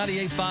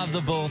98.5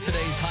 The Bull,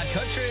 today's Hot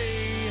Country.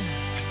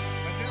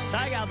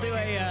 Tig,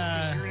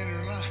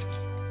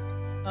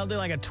 I'll do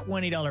like a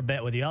 $20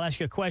 bet with you. I'll ask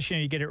you a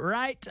question. You get it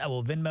right, I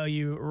will Venmo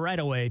you right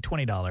away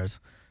 $20.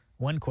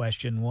 One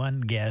question,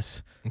 one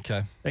guess.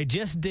 Okay. They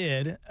just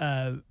did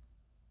a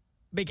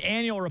big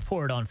annual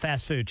report on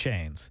fast food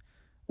chains.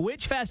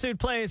 Which fast food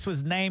place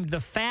was named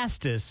the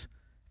fastest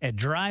at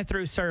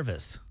drive-through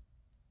service?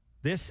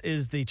 This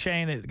is the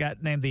chain that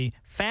got named the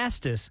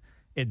fastest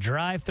at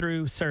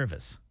drive-through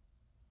service.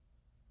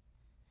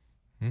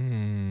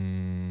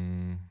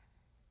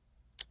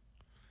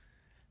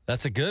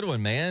 That's a good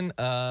one, man.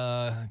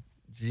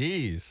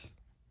 Geez.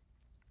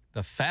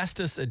 The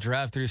fastest at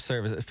drive-through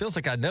service. It feels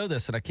like I know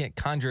this and I can't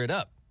conjure it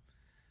up.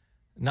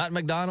 Not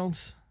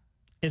McDonald's?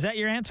 Is that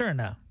your answer or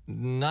no?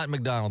 Not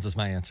McDonald's is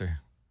my answer.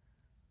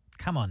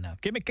 Come on now.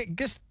 Just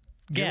guess.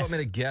 You want me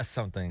to guess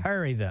something?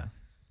 Hurry, though.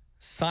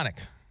 Sonic.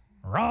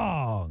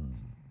 Wrong.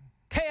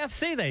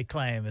 KFC, they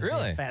claim, is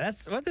really?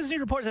 That's what this new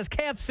report says.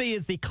 KFC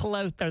is the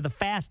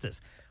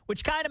fastest,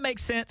 which kind of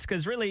makes sense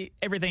because really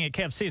everything at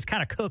KFC is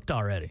kind of cooked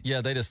already. Yeah,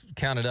 they just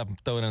count it up and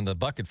throw it in the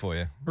bucket for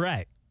you.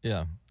 Right.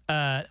 Yeah.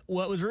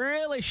 What was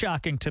really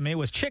shocking to me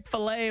was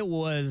Chick-fil-A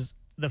was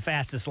the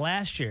fastest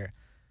last year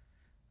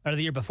or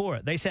the year before.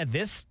 They said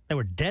they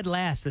were dead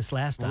last this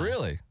last time.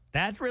 Really?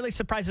 That really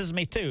surprises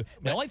me, too.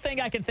 The only thing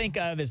I can think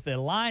of is the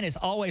line is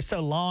always so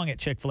long at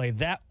Chick-fil-A.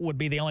 That would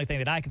be the only thing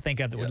that I can think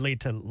of that would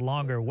lead to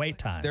longer wait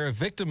times. They're a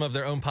victim of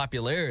their own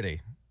popularity,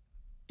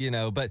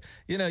 But,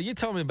 you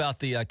told me about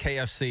the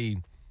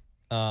KFC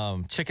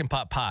chicken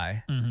pot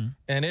pie,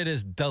 and it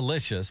is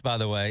delicious, by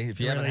the way, if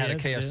you haven't had a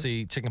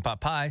KFC chicken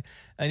pot pie.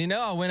 And,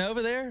 I went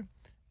over there,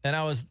 and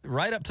I was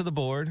right up to the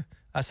board.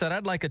 I said,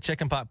 I'd like a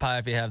chicken pot pie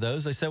if you have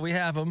those. They said, we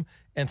have them.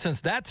 And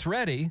since that's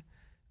ready,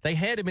 they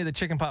handed me the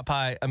chicken pot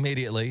pie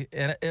immediately,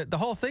 and the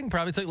whole thing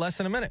probably took less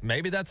than a minute.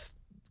 Maybe that's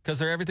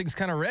because everything's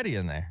kind of ready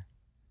in there,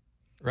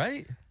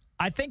 right?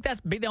 I think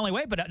that's be the only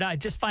way, but I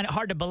just find it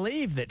hard to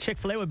believe that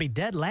Chick-fil-A would be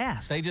dead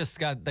last. They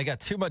got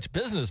too much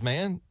business,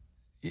 man.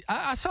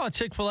 I saw a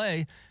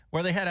Chick-fil-A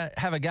where they had to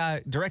have a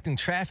guy directing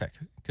traffic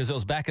because it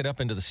was backing up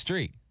into the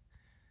street.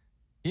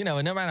 And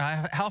no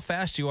matter how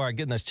fast you are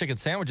getting those chicken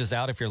sandwiches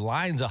out, if your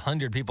line's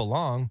 100 people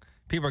long,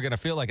 people are going to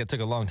feel like it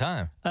took a long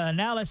time.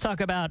 Now let's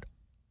talk about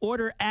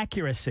order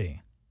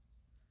accuracy.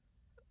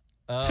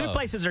 Two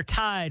places are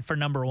tied for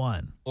number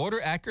one.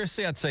 Order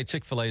accuracy, I'd say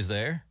Chick-fil-A's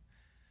there.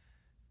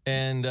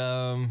 And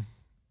I'll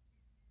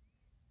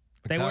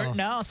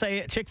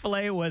say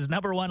Chick-fil-A was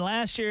number one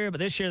last year, but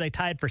this year they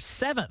tied for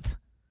seventh.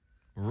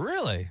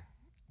 Really?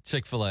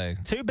 Chick-fil-A.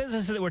 Two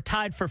businesses that were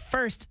tied for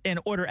first in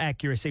order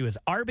accuracy was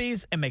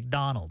Arby's and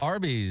McDonald's.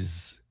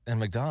 Arby's and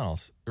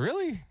McDonald's.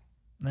 Really?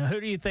 Now,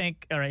 who do you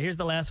think? All right, here's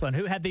the last one.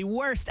 Who had the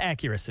worst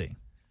accuracy?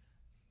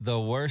 The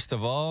worst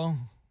of all?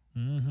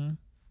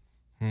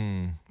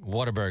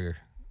 Whataburger.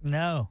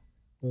 No.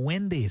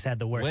 Wendy's had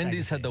the worst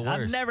Wendy's accuracy. had the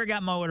worst. I've never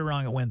got my order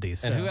wrong at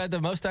Wendy's. And who had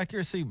the most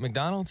accuracy?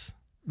 McDonald's?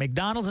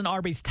 McDonald's and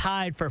Arby's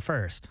tied for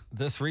first.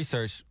 This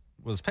research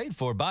was paid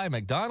for by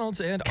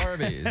McDonald's and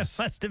Arby's.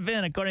 Must have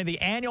been, according to the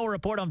annual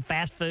report on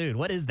fast food.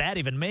 What does that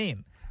even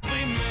mean?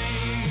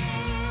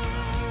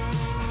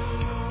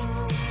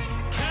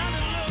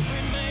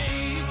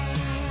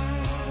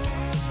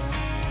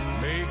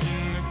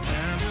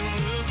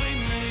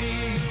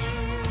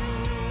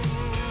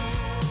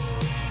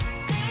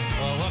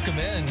 Welcome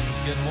in.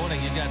 Good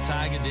morning. You've got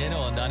Tig and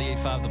Daniel on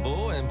 98.5 The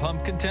Bull and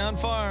Pumpkin Town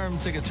Farm.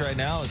 Tickets right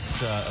now.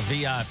 It's a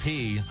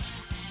VIP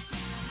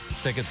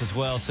tickets as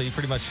well. So you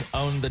pretty much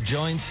own the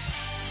joint.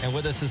 And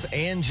with us is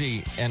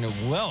Angie and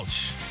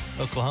Welch,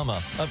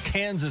 Oklahoma, up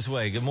Kansas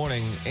way. Good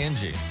morning,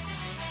 Angie.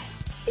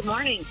 Good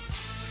morning.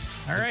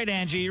 All right,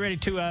 Angie, you ready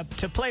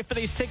to play for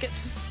these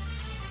tickets?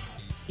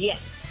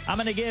 Yes. I'm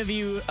going to give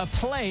you a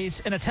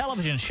place in a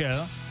television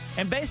show.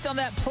 And based on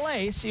that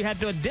place, you have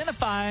to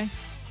identify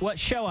what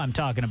show I'm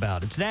talking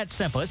about. It's that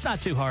simple. It's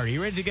not too hard. Are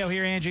you ready to go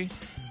here, Angie?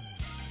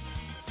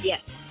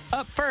 Yes.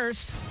 Up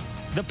first,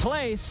 the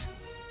place,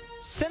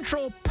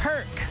 Central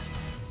Perk.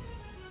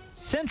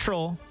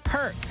 Central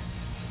Perk.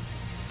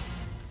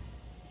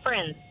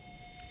 Friends.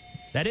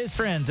 That is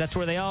Friends. That's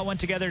where they all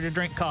went together to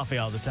drink coffee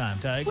all the time,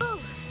 Tig. Woo.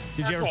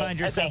 Did you ever find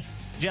yourself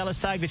jealous,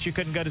 Tig, that you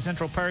couldn't go to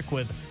Central Perk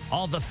with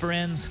all the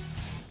friends?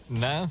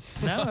 No.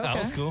 No? Okay. That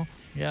was cool.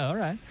 Yeah, all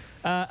right.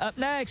 Up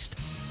next,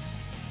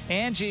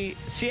 Angie,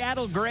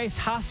 Seattle Grace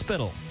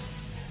Hospital.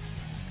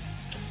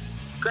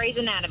 Grey's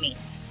Anatomy.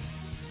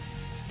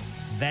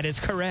 That is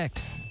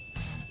correct.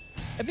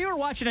 If you were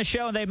watching a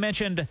show and they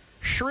mentioned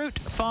Schrute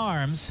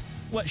Farms,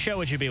 what show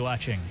would you be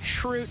watching?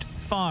 Schrute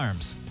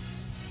Farms.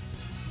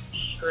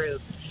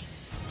 Schrute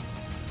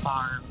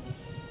Farms.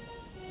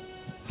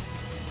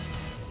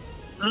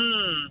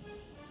 Can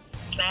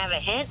I have a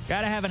hint?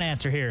 Gotta have an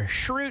answer here.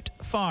 Schrute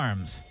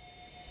Farms.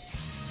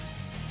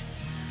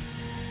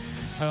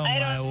 Oh, I my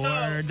don't know.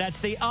 word. That's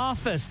The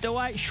Office.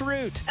 Dwight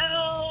Schrute.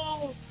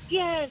 Oh,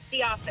 yes,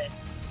 The Office.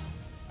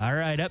 All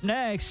right, up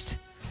next.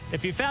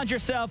 If you found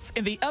yourself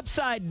in the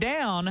Upside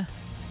Down,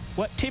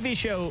 what TV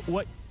show,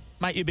 what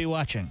might you be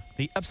watching?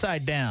 The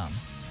Upside Down.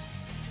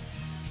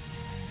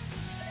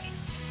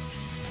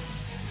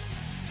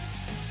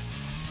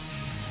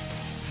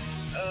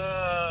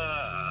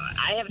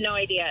 I have no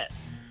idea.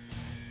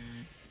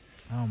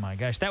 Oh, my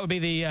gosh. That would be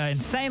the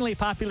insanely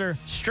popular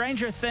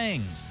Stranger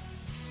Things.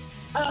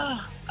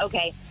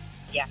 Okay.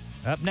 Yeah.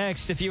 Up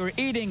next, if you were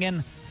eating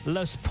in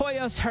Los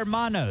Pollos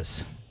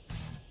Hermanos,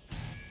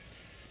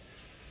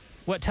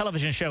 what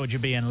television show would you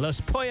be in?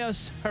 Los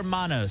Pollos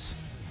Hermanos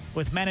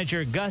with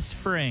manager Gus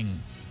Fring.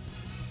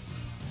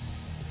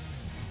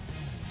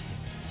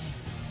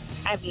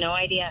 I have no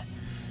idea.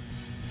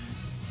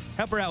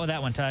 Help her out with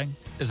that one, Ty.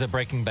 Is it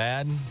Breaking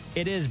Bad?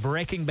 It is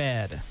Breaking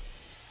Bad.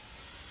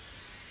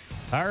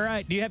 All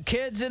right. Do you have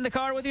kids in the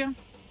car with you?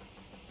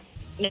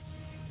 No.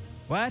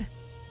 What?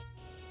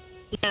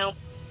 No.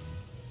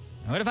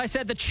 What if I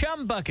said the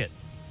Chum Bucket?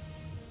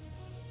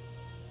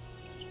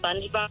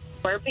 SpongeBob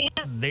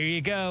SquarePants? There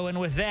you go. And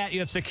with that,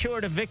 you have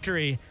secured a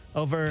victory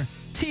over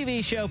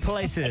TV show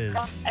places.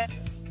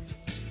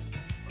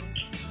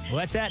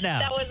 What's that now?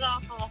 That was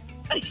awful.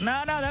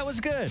 No, that was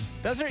good.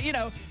 Those are,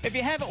 if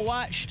you haven't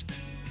watched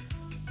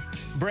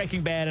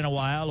Breaking Bad in a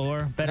while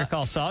or Better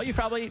Call Saul, you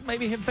probably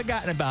maybe have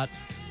forgotten about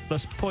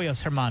Los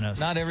Pollos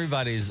Hermanos. Not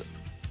everybody's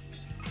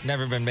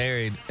never been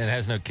married and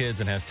has no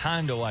kids and has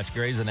time to watch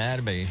Grey's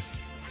Anatomy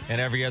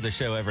and every other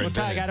show ever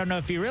invented. Tig, I don't know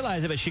if you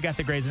realize it, but she got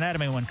the Grey's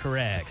Anatomy one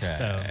correct. Okay.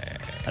 So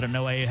I don't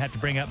know why you have to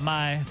bring up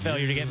my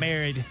failure to get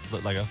married.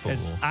 Look like a fool.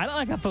 I look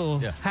like a fool.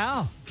 Yeah.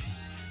 How?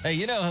 Hey,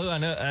 you know who I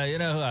know?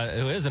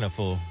 Who isn't a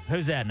fool?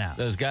 Who's that now?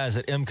 Those guys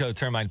at Imco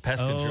Termite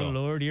Pest Control. Oh,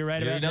 Lord, you're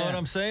right about that. You know what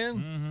I'm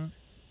saying?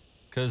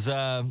 Because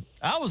I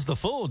was the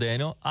fool,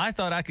 Daniel. I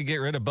thought I could get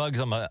rid of bugs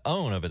on my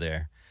own over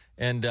there.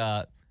 And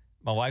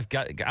my wife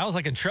I was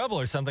like in trouble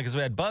or something because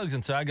we had bugs.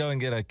 And so I go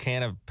and get a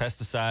can of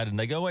pesticide and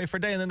they go away for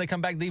a day. And then they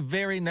come back the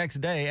very next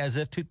day as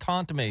if to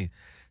taunt me.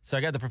 So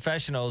I got the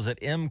professionals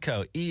at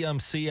Imco,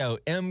 EMCO,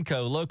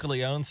 Imco,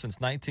 locally owned since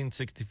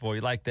 1964.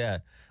 You like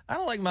that? I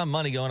don't like my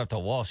money going up to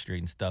Wall Street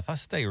and stuff. I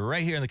stay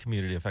right here in the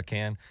community if I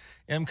can.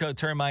 Imco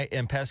Termite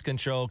and Pest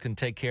Control can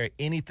take care of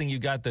anything you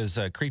got. Those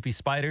creepy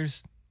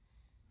spiders.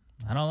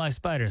 I don't like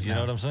spiders. You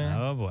know what I'm saying?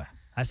 Oh, boy.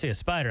 I see a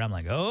spider. I'm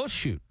like, oh,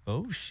 shoot.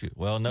 Oh, shoot.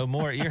 Well, no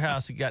more at your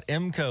house. You got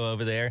Imco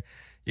over there.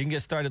 You can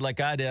get started like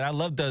I did. I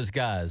love those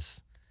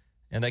guys.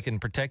 And they can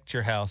protect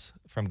your house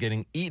from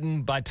getting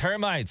eaten by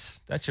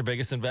termites. That's your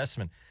biggest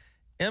investment.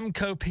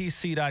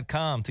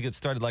 MCOPC.com to get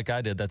started like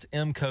I did. That's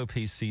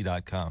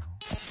MCOPC.com.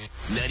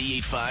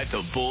 98.5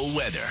 The Bull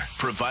Weather,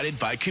 provided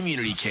by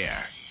Community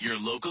Care,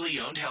 your locally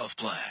owned health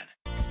plan.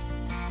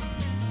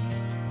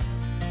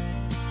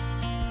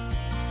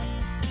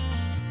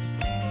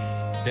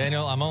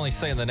 Daniel, I'm only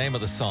saying the name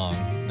of the song,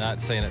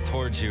 not saying it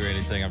towards you or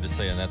anything. I'm just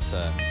saying that's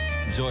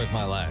joy of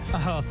my life.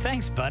 Oh,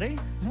 thanks, buddy.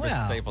 Chris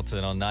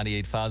Stapleton on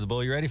 98.5 The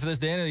Bull. You ready for this,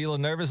 Daniel? You a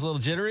little nervous, a little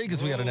jittery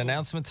because we got an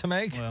announcement to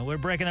make? Well, we're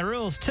breaking the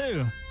rules,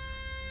 too.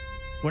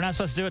 We're not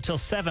supposed to do it till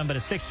 7, but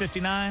it's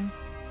 6:59.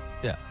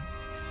 Yeah.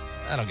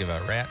 I don't give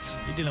out rats.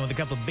 You're dealing with a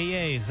couple of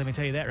BAs, let me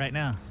tell you that right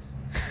now.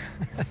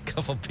 A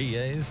couple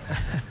PAs.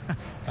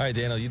 All right,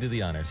 Daniel, you do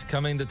the honors.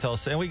 Coming to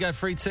Tulsa. And we got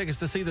free tickets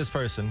to see this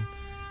person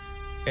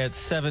at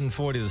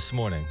 7:40 this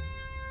morning.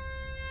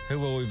 Who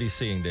will we be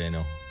seeing,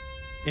 Daniel?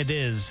 It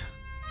is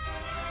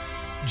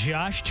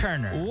Josh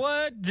Turner.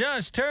 What?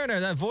 Josh Turner,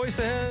 that voice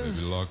of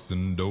his? Maybe lock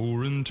the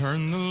door and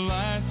turn the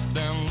lights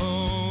down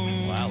low.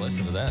 Wow,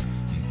 listen to that.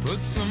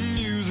 Put some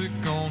music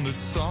on that's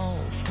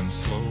soft and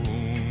slow.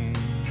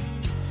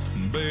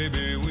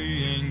 Baby,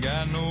 we ain't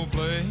got no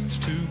place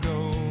to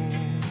go.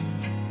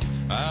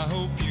 I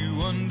hope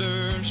you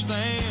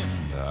understand.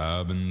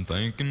 I've been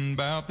thinking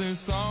about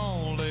this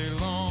all day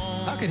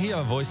long. How can he have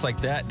a voice like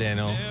that,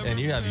 Daniel, and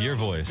you have your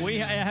voice? We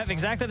have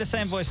exactly the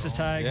same voice as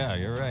Ty. Yeah,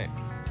 you're right.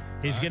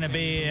 He's going to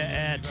be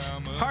at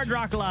Hard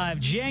Rock Live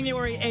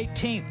January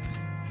 18th.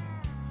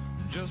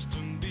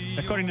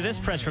 According to this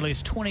press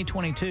release,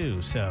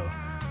 2022. So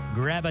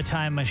grab a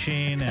time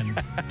machine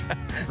and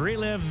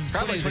relive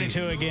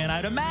 2022 again.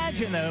 I'd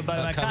imagine, though, by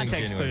my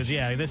context clues.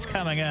 Yeah, this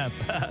coming up.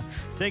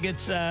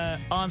 Tickets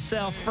on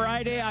sale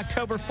Friday,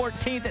 October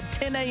 14th at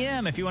 10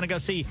 a.m. if you want to go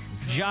see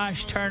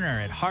Josh Turner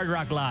at Hard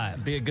Rock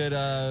Live. Be a good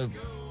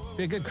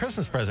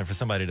Christmas present for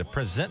somebody to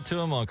present to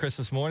him on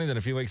Christmas morning. Then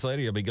a few weeks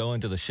later, you'll be going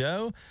to the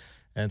show.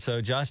 And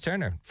so Josh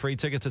Turner, free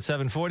tickets at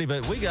 7:40.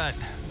 But we got,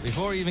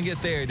 before we even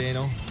get there,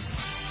 Daniel,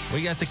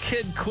 we got the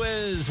kid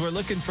quiz. We're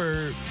looking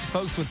for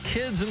folks with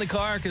kids in the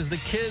car because the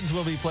kids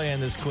will be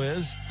playing this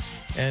quiz.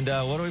 And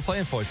what are we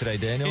playing for today,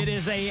 Daniel? It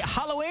is a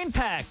Halloween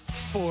pack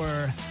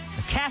for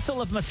the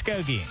Castle of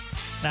Muskogee.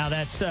 Now,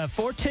 that's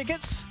 4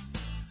 tickets,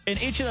 and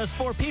each of those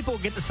 4 people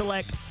get to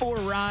select 4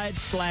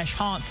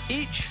 rides/haunts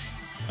each.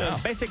 So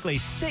basically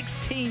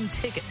 16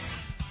 tickets.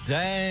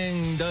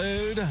 Dang,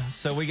 dude.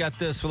 So we got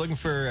this. We're looking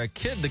for a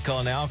kid to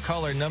call now.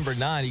 Caller number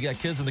 9. You got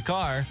kids in the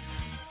car.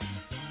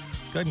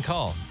 Go ahead and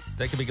call.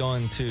 They could be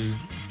going to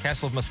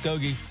Castle of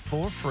Muskogee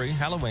for free,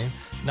 Halloween.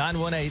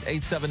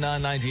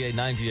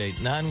 918-879-9898.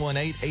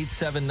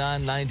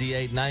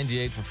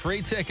 918-879-9898 for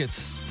free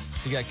tickets.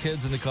 You got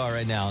kids in the car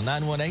right now.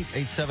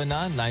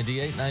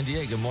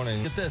 918-879-9898. Good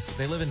morning. Get this.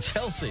 They live in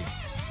Chelsea.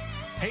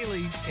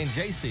 Haley and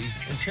JC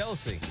in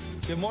Chelsea.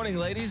 Good morning,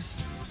 ladies.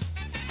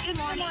 Good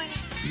morning.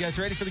 You guys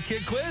ready for the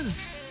kid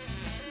quiz?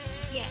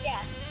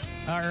 Yes.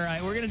 All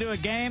right, we're going to do a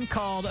game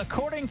called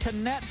According to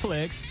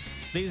Netflix.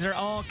 These are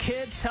all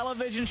kids'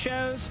 television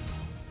shows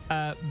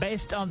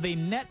based on the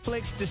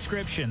Netflix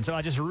description. So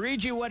I just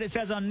read you what it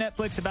says on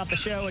Netflix about the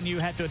show, and you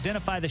have to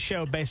identify the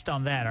show based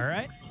on that, all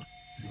right?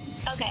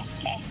 Okay.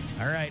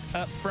 All right,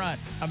 up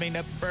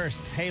first,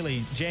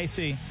 Haley,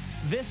 JC.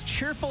 This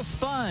cheerful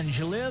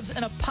sponge lives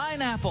in a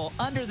pineapple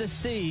under the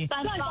sea.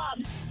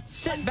 SpongeBob.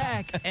 Sit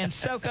back and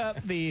soak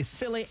up the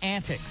silly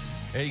antics.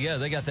 There you go.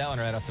 They got that one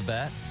right off the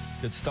bat.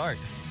 Good start.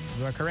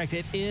 You are correct.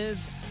 It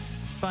is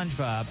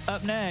SpongeBob.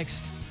 Up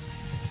next,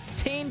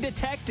 teen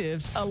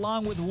detectives,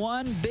 along with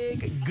one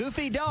big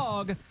goofy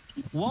dog,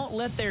 won't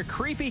let their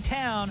creepy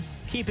town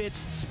keep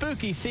its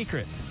spooky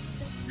secrets.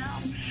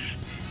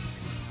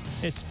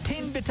 It's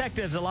teen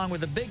detectives, along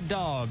with a big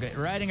dog,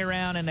 riding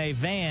around in a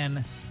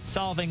van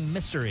solving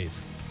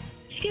mysteries.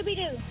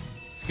 Scooby-Doo.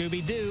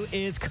 Scooby-Doo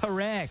is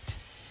correct.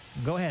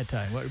 Go ahead,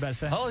 Ty. What were you about to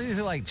say? Oh, these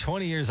are like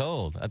 20 years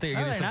old. I think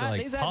you're getting something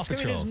like These Paw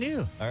Scooby-Doo's Patrol.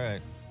 new. All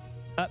right.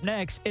 Up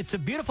next, it's a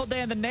beautiful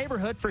day in the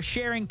neighborhood for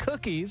sharing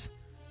cookies,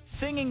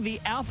 singing the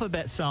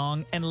alphabet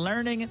song, and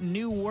learning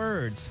new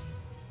words.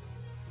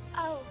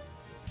 Oh,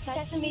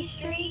 Sesame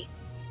Street.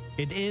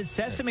 It is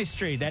Sesame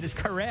Street. That is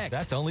correct.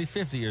 That's only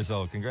 50 years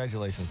old.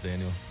 Congratulations,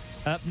 Daniel.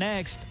 Up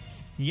next,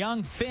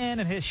 young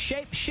Finn and his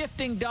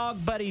shape-shifting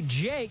dog buddy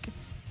Jake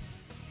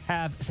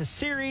have a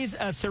series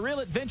of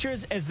surreal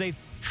adventures as they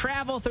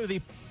travel through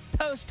the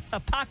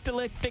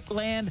post-apocalyptic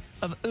land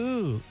of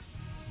Ooh.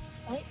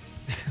 What?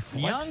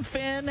 Young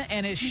Finn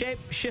and his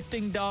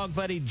shape-shifting dog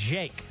buddy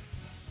Jake.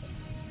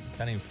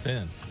 Guy named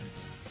Finn.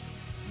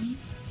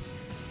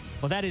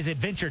 Well, that is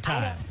Adventure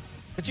Time.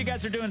 But you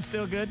guys are doing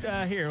still good.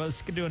 Here,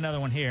 let's do another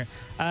one here.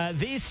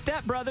 These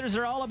stepbrothers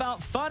are all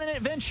about fun and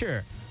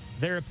adventure.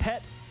 Their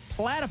pet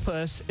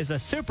platypus is a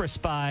super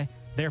spy.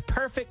 They're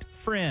perfect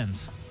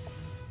friends.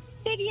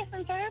 Phineas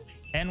and Ferb.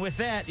 And with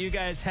that, you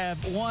guys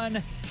have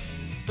won.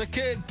 The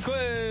kid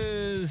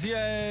quiz.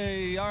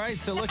 Yay. All right,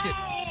 so look at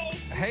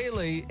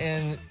Haley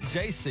and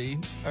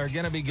JC are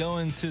going to be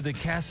going to the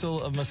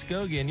Castle of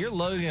Muskogee, and you're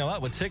loading them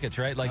up with tickets,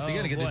 right? Like, they're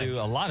going to get to do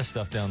a lot of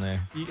stuff down there.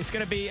 It's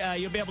going to be,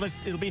 you'll be able to,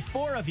 it'll be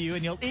 4 of you,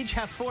 and you'll each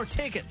have 4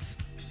 tickets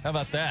How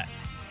about that?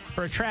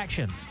 for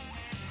attractions.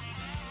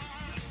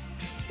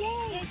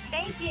 Yay,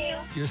 thank you.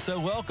 You're so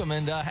welcome,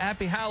 and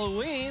happy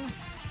Halloween.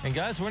 And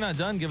guys, we're not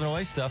done giving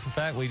away stuff. In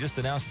fact, we just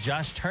announced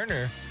Josh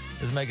Turner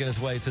is making his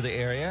way to the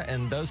area,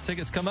 and those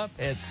tickets come up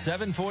at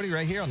 7:40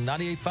 right here on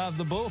 98.5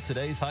 The Bull,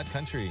 today's Hot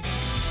Country.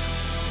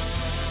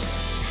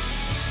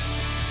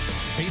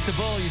 Beat the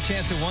Bull, your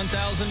chance at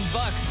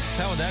 $1,000.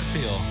 How would that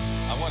feel?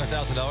 I won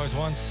 $1,000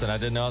 once, and I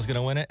didn't know I was going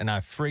to win it, and I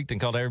freaked and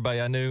called everybody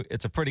I knew.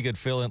 It's a pretty good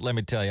feeling, let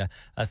me tell you.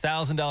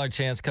 $1,000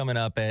 chance coming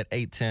up at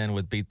 8:10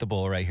 with Beat the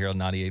Bull right here on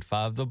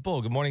 98.5 The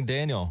Bull. Good morning,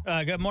 Daniel.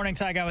 Good morning,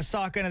 Tyke. I was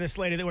talking to this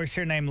lady that works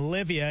here named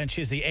Livia, and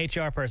she's the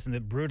HR person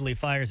that brutally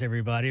fires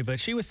everybody. But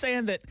she was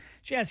saying that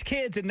she has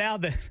kids, and now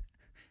that...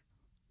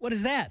 What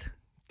is that?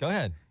 Go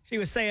ahead. She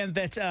was saying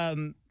that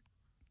when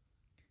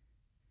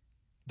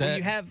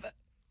you have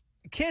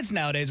kids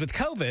nowadays with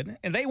COVID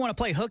and they want to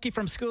play hooky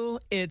from school,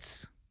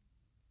 it's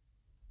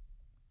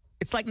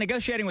like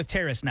negotiating with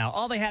terrorists now.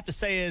 All they have to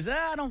say is,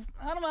 I'm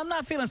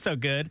not feeling so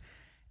good.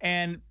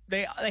 And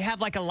they have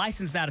like a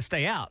license now to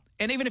stay out.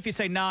 And even if you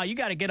say, nah, you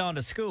got to get on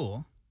to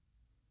school,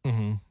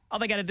 all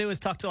they got to do is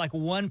talk to like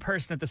one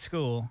person at the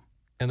school.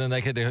 And then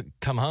they could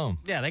come home.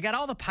 Yeah, they got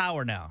all the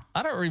power now.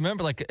 I don't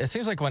remember, like, it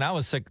seems like when I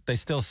was sick, they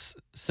still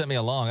sent me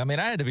along. I mean,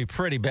 I had to be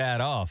pretty bad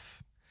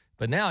off.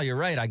 But now you're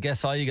right. I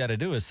guess all you got to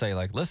do is say,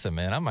 like, listen,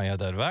 man, I might have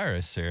that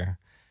virus here.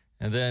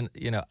 And then,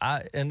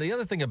 and the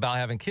other thing about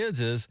having kids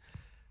is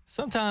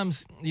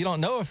sometimes you don't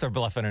know if they're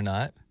bluffing or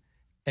not.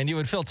 And you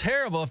would feel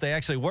terrible if they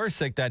actually were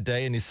sick that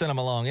day and you sent them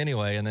along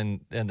anyway. And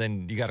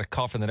then you got a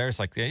call from the nurse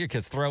like, yeah, your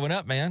kid's throwing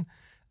up, man.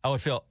 I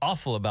would feel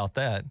awful about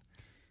that.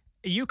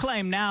 You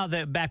claim now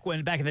that back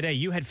in the day,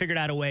 you had figured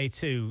out a way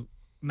to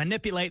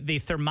manipulate the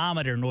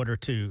thermometer in order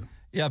to...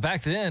 Yeah,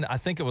 back then, I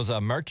think it was a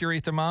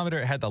mercury thermometer.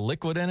 It had the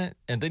liquid in it,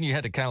 and then you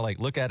had to kind of like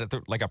look at it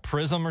like a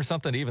prism or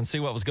something to even see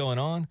what was going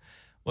on.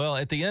 Well,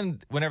 at the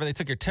end, whenever they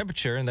took your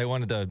temperature and they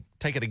wanted to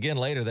take it again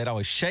later, they'd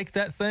always shake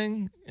that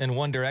thing in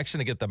one direction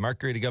to get the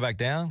mercury to go back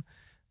down.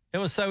 It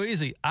was so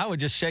easy. I would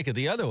just shake it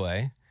the other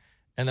way,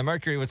 and the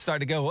mercury would start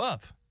to go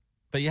up.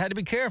 But you had to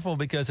be careful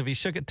because if you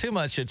shook it too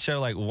much, it'd show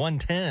like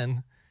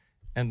 110,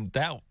 and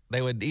that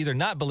they would either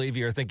not believe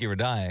you or think you were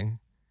dying.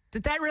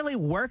 Did that really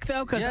work,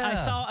 though? Because Yeah. I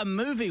saw a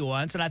movie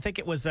once, and I think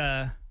it was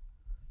The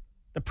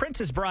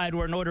Princess Bride,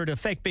 where in order to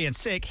fake being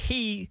sick,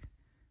 he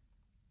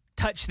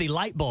touched the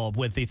light bulb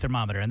with the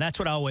thermometer, and that's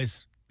what I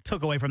always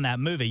took away from that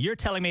movie. You're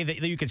telling me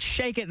that you could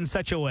shake it in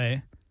such a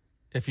way.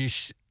 If you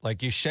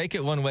you shake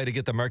it one way to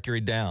get the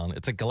mercury down.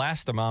 It's a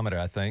glass thermometer,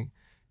 I think.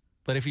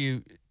 But if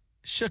you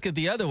shook it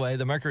the other way,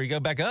 the mercury go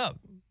back up.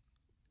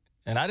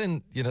 And I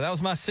didn't, that was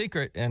my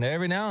secret. And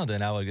every now and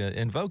then I would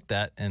invoke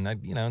that. And,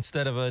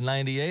 instead of a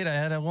 98, I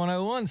had a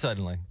 101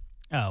 suddenly.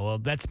 Oh, well,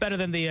 that's better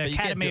than the you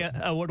can't Academy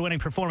Award-winning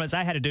performance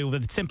I had to do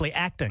with simply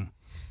acting.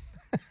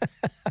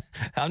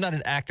 I'm not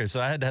an actor,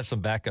 so I had to have some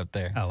backup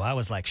there. Oh, I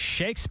was like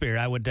Shakespeare.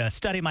 I would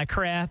study my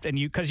craft, and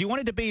because you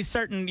wanted to be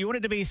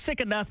sick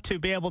enough to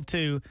be able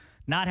to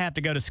not have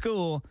to go to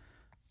school,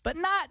 but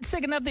not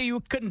sick enough that you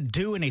couldn't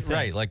do anything.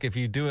 Right, like if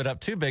you do it up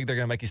too big, they're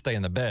going to make you stay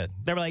in the bed.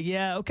 They were like,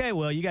 yeah, okay,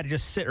 well, you got to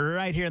just sit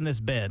right here in this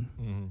bed.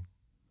 Mm-hmm.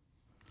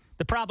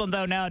 The problem,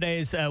 though,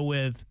 nowadays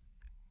with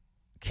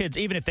kids,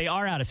 even if they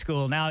are out of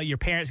school, now your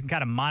parents can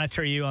kind of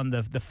monitor you on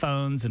the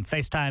phones and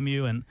FaceTime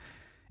you. And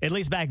at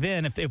least back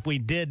then, if we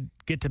did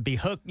get to be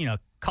hooked,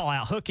 call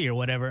out hooky or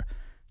whatever,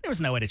 there was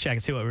no way to check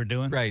and see what we were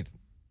doing. Right.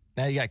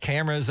 Now you got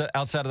cameras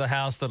outside of the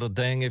house that'll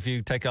ding if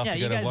you take off to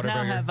go to Whataburger. Yeah, you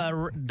guys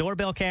now have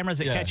doorbell cameras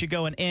that catch you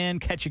going in,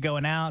 catch you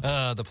going out.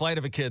 The plight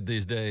of a kid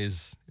these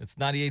days. It's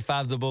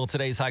 98.5 The Bull,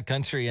 today's Hot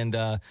Country, and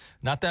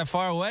not that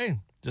far away.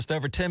 Just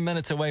over 10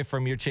 minutes away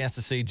from your chance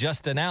to see,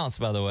 just announced,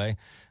 by the way,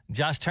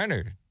 Josh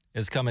Turner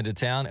is coming to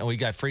town, and we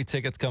got free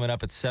tickets coming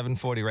up at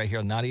 7:40 right here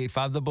on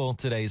 98.5 The Bull,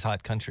 today's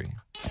Hot Country.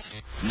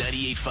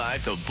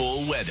 98.5 The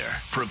Bull weather,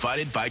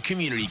 provided by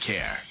Community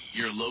Care,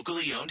 your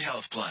locally owned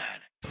health plan.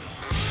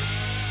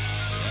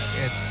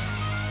 It's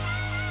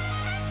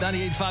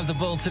 98.5 The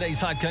Bull, today's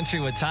Hot Country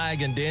with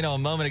Tig and Dano. A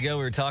moment ago,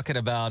 we were talking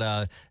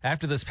about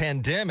after this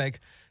pandemic,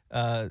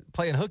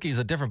 playing hooky is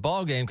a different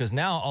ball game because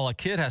now all a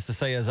kid has to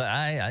say is,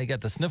 I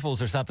got the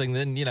sniffles or something.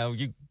 Then, you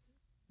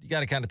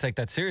got to kind of take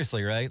that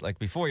seriously, right? Like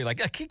before, you're like,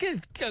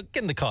 get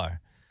in the car.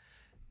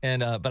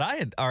 And but I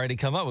had already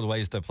come up with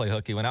ways to play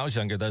hooky when I was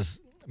younger. Those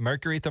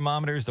mercury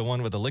thermometers, the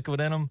one with the liquid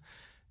in them,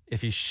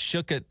 if you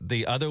shook it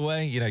the other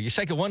way, you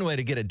shake it one way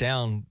to get it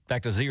down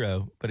back to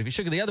zero. But if you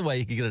shook it the other way,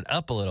 you could get it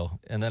up a little.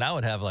 And then I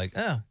would have like,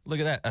 oh, look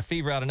at that, a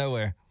fever out of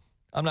nowhere.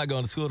 I'm not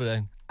going to school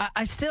today.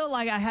 I still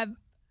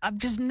I've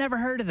just never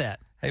heard of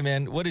that. Hey,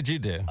 man, what did you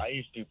do? I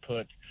used to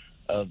put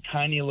a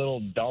tiny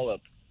little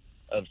dollop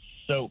of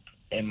soap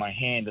in my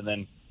hand and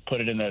then put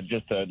it in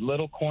just a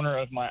little corner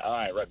of my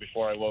eye right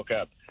before I woke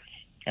up.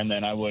 And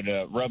then I would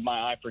rub my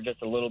eye for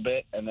just a little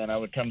bit, and then I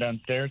would come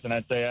downstairs, and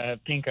I'd say I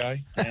have pink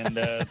eye, and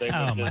they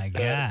would my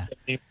God.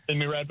 Send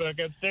me right back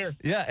upstairs.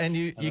 Yeah, and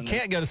you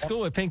can't go to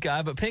school with pink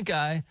eye, but pink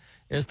eye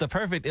is the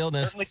perfect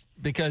illness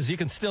because you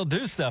can still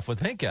do stuff with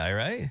pink eye,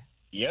 right?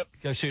 Yep.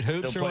 Go shoot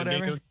hoops still or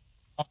whatever.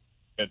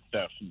 Good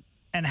stuff.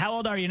 And how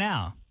old are you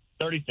now?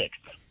 36.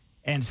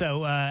 And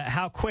so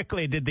how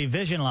quickly did the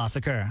vision loss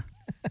occur?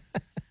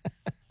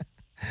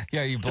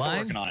 Yeah, are you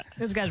blind?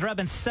 This guy's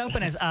rubbing soap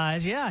in his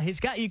eyes. Yeah, he's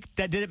got you.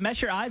 Did it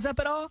mess your eyes up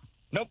at all?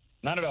 Nope,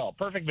 not at all.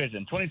 Perfect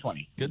vision,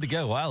 20/20. Good to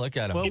go. Wow, look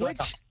at him. Well,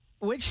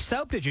 which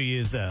soap did you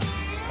use, though?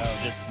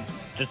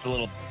 Just a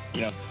little,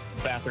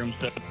 bathroom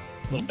soap,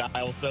 little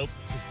dial soap.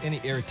 Just any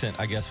irritant,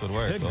 I guess, would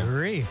work. Good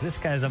grief, this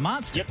guy's a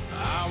monster. Yep.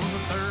 I was a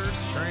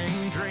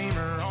third-string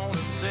dreamer on a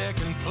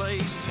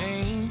second-place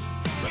team.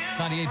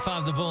 It's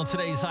 98.5 The Bull,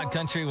 today's Hot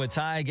Country with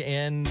Tig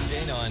and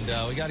Dano. And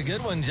we got a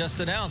good one just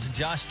announced.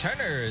 Josh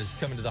Turner is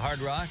coming to the Hard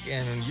Rock,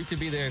 and you could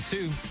be there,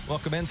 too.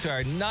 Welcome into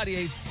our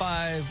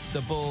 98.5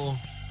 The Bull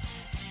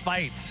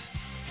fight.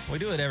 We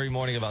do it every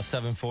morning about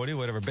 7:40,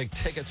 whatever big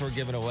tickets we're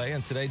giving away.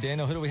 And today,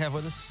 Daniel, who do we have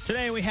with us?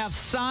 Today we have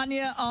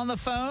Sonia on the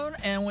phone,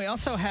 and we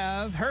also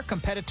have her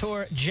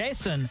competitor,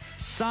 Jason.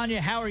 Sonia,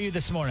 how are you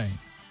this morning?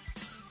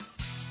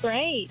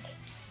 Great.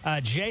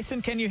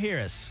 Jason, can you hear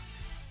us?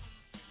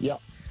 Yep.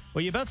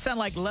 Well, you both sound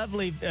like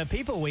lovely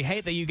people. We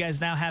hate that you guys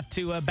now have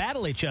to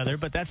battle each other,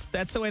 but that's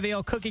the way the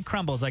old cookie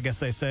crumbles, I guess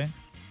they say.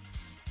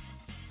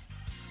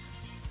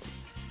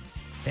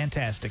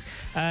 Fantastic.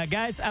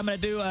 Guys, I'm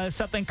going to do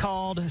something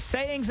called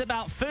Sayings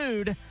About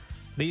Food.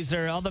 These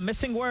are all the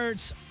missing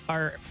words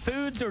are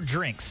foods or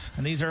drinks,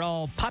 and these are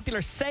all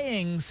popular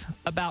sayings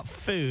about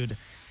food.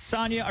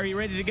 Sonia, are you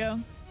ready to go?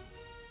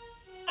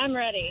 I'm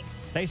ready.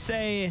 They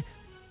say,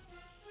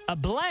 a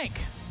blank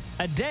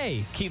a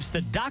day keeps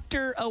the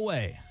doctor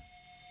away.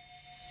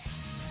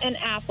 An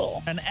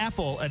apple. An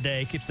apple a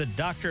day keeps the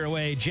doctor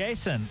away.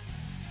 Jason,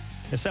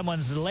 if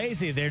someone's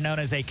lazy, they're known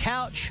as a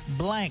couch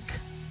blank.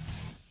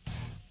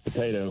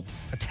 Potato.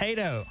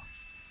 Potato.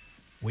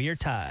 We are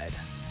tied.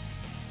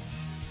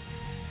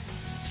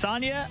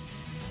 Sonia,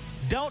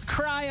 don't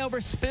cry over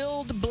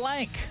spilled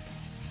blank.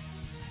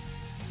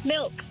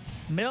 Milk.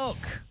 Milk.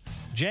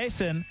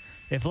 Jason,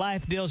 if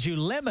life deals you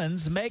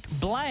lemons, make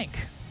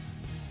blank.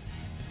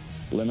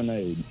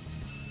 Lemonade.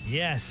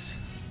 Yes.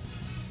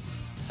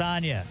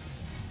 Sonia,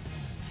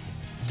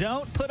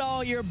 don't put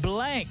all your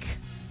blank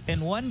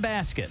in one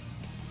basket.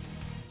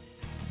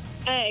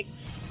 Eggs.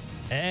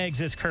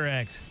 Eggs is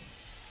correct.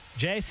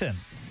 Jason,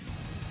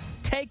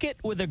 take it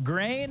with a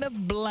grain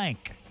of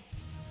blank.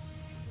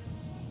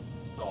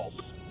 Salt.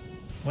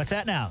 What's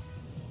that now?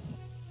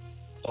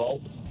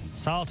 Salt.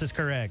 Salt is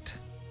correct.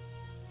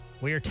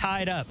 We are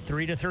tied up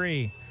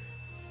 3-3.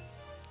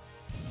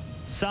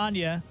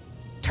 Sonia,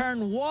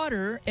 turn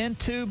water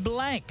into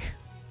blank.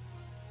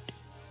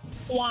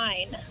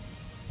 Wine.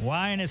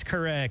 Wine is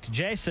correct.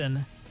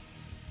 Jason,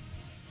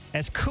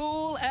 as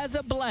cool as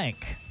a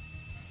blank.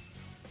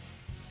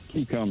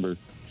 Cucumber.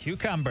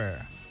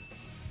 Cucumber.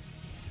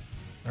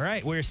 All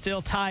right, we're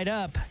still tied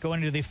up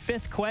going to the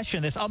fifth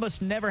question. This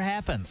almost never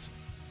happens.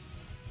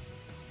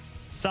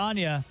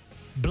 Sonia,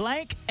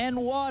 blank and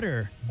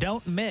water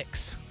don't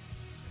mix.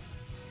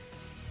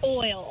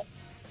 Oil.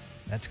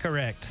 That's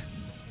correct.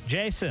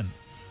 Jason,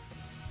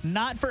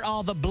 not for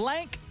all the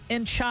blank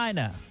in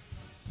China.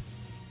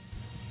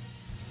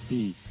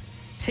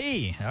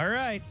 Tea. All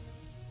right.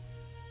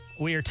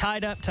 We are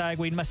tied up, Tig.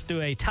 We must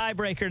do a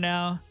tiebreaker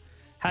now.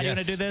 How do you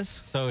want to do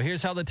this? So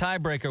here's how the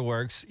tiebreaker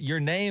works. Your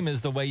name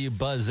is the way you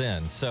buzz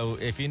in. So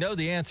if you know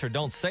the answer,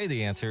 don't say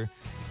the answer.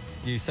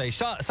 You say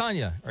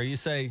Sonia, or you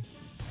say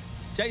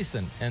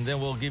Jason, and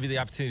then we'll give you the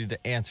opportunity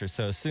to answer.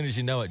 So as soon as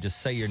you know it,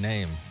 just say your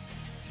name.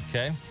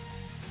 Okay?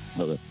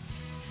 Okay.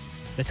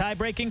 The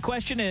tie-breaking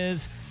question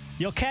is,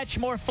 you'll catch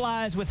more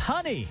flies with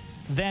honey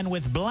than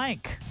with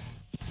blank.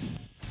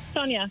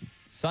 Sonia.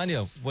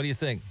 Sonia, what do you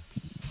think?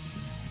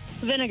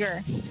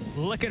 Vinegar.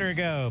 Look at her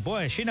go.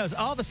 Boy, she knows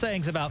all the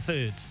sayings about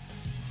foods.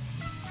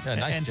 Yeah,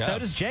 nice and job. so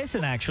does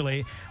Jason,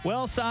 actually.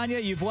 Well, Sonia,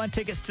 you've won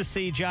tickets to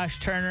see Josh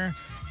Turner.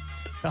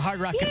 The Hard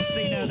Rock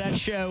Casino. That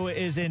show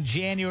is in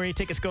January.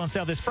 Tickets go on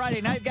sale this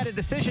Friday. Now you've got a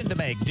decision to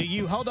make. Do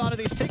you hold on to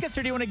these tickets,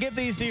 or do you want to give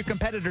these to your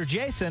competitor,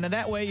 Jason? And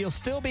that way you'll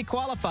still be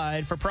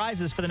qualified for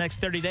prizes for the next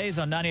 30 days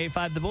on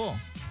 98.5 The Bull.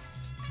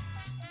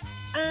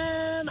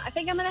 I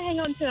think I'm going to hang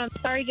on to him.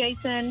 Sorry,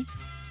 Jason.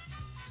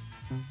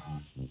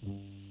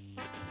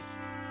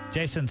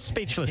 Jason's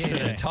speechless He's not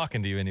today. even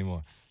talking to you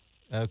anymore.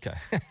 Okay.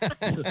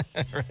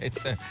 Right.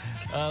 So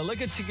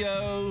look at you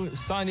go.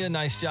 Sonia,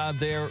 nice job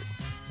there.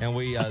 And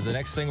we the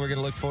next thing we're going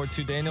to look forward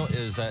to, Daniel,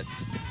 is that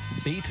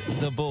Beat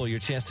the Bull, your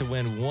chance to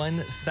win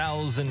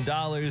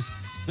 $1,000. It's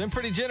been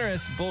pretty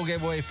generous. Bull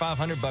gave away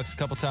 $500 a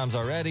couple times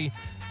already.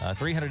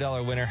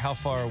 $300 winner. How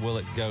far will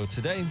it go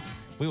today?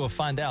 We will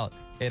find out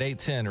at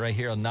 8:10 right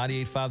here on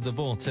 98.5 The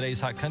Bull.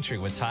 Today's Hot Country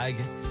with Tig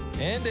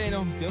and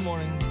Daniel. Good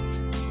morning.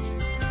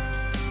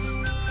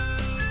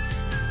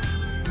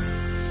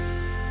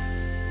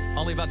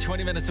 Only about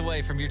 20 minutes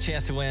away from your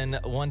chance to win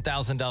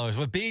 $1,000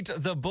 with Beat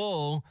the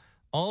Bull,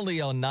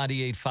 only on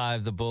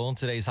 98.5 The Bull.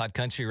 Today's Hot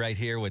Country right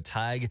here with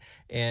Tig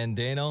and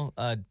Daniel.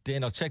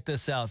 Daniel, check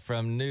this out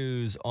from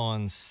News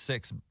on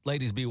 6.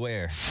 Ladies,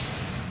 beware.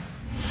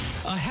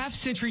 A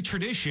half-century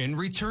tradition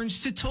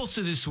returns to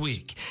Tulsa this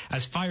week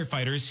as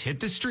firefighters hit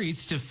the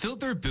streets to fill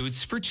their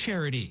boots for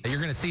charity. You're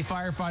going to see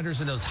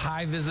firefighters in those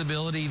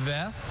high-visibility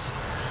vests.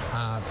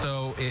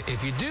 So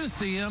if you do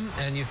see them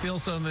and you feel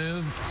so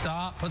moved,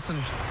 stop, put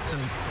some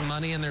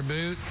money in their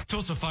boots.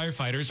 Tulsa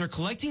firefighters are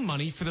collecting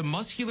money for the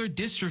Muscular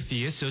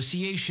Dystrophy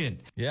Association.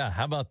 Yeah,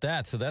 how about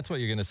that? So that's what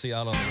you're going to see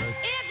out on the road.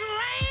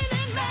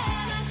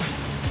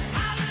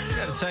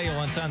 I got to tell you,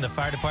 one time the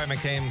fire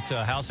department came to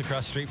a house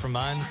across the street from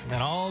mine,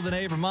 and all the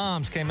neighbor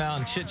moms came out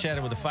and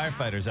chit-chatted with the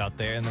firefighters out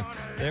there, and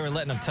they were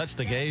letting them touch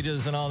the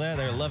gauges and all that.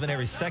 They were loving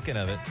every second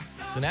of it.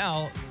 So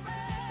now,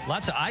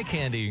 lots of eye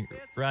candy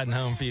riding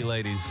home for you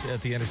ladies at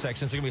the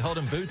intersections. They're going to be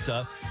holding boots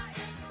up.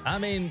 I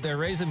mean, they're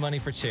raising money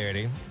for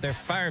charity. They're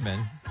firemen.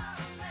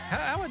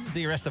 How would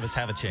the rest of us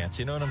have a chance?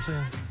 You know what I'm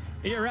saying?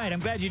 You're right.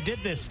 I'm glad you did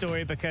this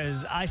story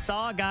because I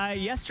saw a guy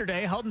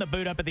yesterday holding a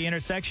boot up at the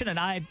intersection, and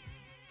I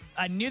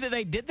knew that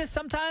they did this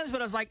sometimes,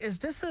 but I was like, is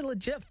this a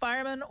legit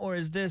fireman, or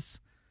is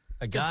this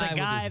a just a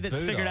guy with his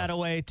that's boot figured off. out a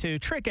way to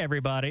trick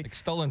everybody? Like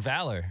stolen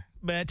valor.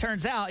 But it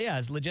turns out, yeah,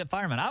 it's a legit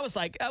fireman. I was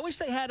like, I wish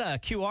they had a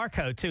QR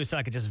code, too, so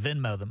I could just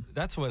Venmo them.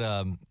 That's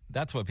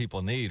what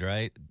people need,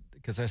 right?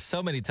 Because there's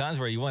so many times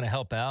where you want to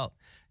help out.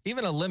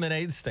 Even a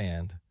lemonade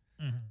stand.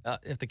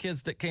 Mm-hmm. If the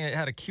kids that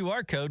had a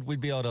QR code,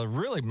 we'd be able to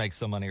really make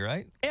some money,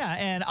 right? Yeah,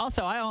 and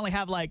also I only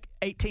have like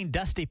 18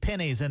 dusty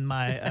pennies in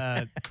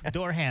my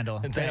door handle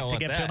to give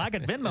to them. I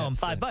could Venmo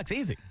them $5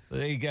 easy.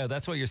 There you go.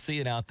 That's what you're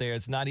seeing out there.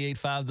 It's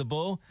 98.5 The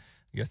Bull.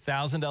 Your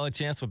 $1,000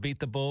 chance with Beat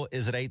the Bull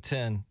is at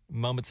 8:10,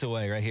 moments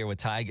away, right here with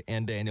Tig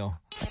and Daniel.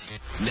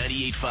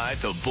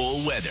 98.5 The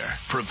Bull weather,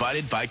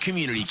 provided by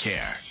Community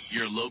Care,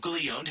 your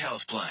locally owned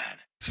health plan.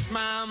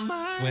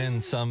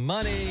 Win some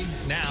money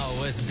now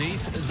with Beat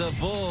the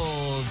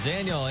Bull.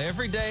 Daniel,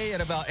 every day at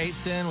about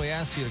 8:10, we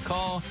ask you to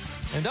call.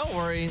 And don't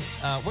worry,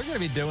 we're going to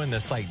be doing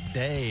this like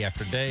day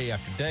after day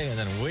after day and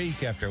then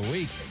week after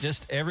week,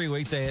 just every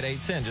weekday at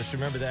 8:10. Just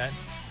remember that.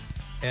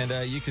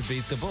 And you could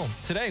beat the Bull.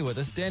 Today with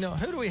us, Daniel,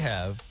 who do we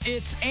have?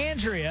 It's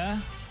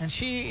Andrea, and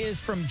she is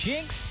from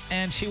Jinx,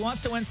 and she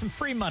wants to win some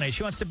free money.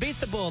 She wants to beat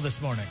the Bull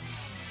this morning.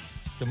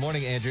 Good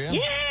morning, Andrea.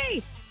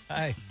 Yay!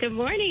 Hi. Good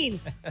morning.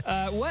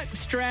 What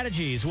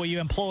strategies will you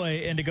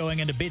employ into going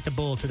into Beat the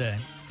Bull today?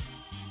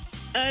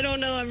 I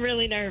don't know. I'm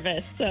really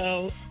nervous,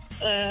 so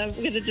I'm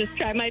going to just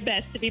try my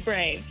best to be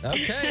brave.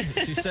 Okay.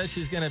 She says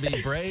she's going to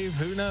be brave.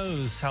 Who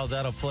knows how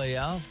that'll play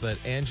out? But,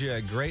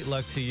 Andrea, great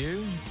luck to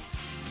you.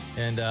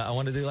 And I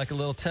want to do like a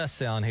little test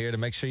sound here to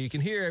make sure you can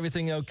hear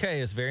everything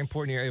okay. It's very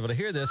important you're able to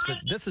hear this, but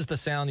this is the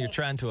sound you're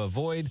trying to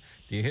avoid.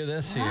 Do you hear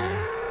this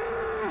here?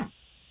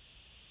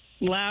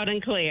 Loud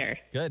and clear.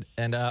 Good.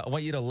 And I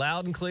want you to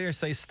loud and clear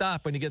say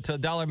stop when you get to a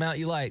dollar amount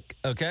you like,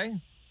 okay?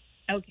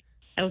 Okay.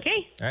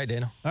 All right,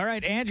 Daniel. All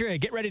right, Andrea,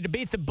 get ready to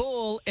beat the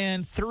Bull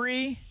in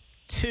 3,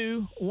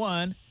 2,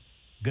 1.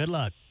 Good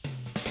luck.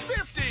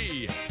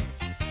 50, 100,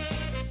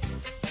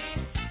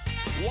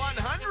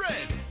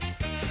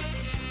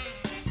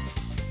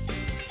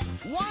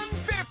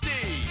 150,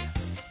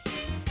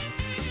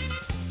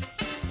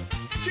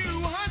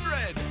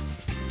 200,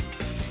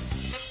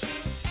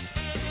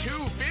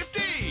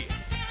 250.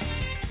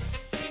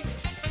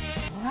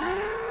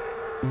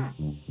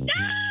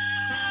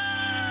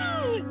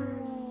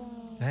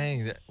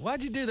 Dang,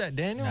 why'd you do that,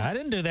 Daniel? No, I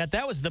didn't do that.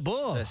 That was the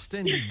bull. That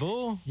stingy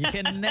bull. You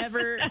can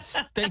never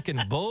Stinking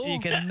bull. you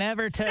can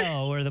never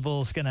tell where the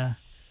bull's gonna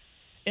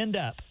end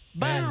up.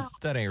 But Man,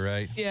 that ain't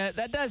right. yeah,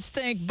 that does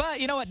stink.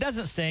 But you know what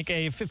doesn't stink?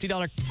 A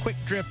 $50 quick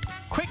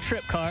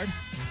trip card.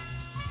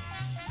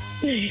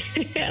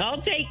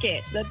 I'll take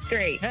it. That's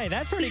great. Hey,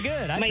 that's pretty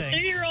good. I My think.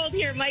 3-year-old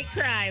here might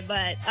cry,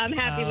 but I'm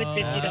happy with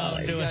 $50.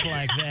 Don't do us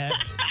like that.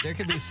 There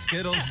could be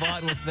Skittles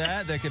bought with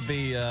that. There could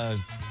be,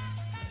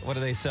 what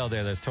do they sell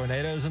there? There's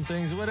tornadoes and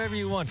things. Whatever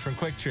you want from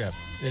Quick Trip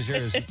is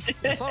yours,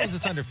 as long as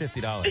it's under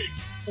 $50.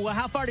 Well,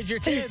 how far did your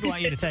kid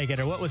want you to take it,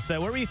 or where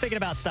were you thinking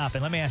about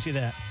stopping? Let me ask you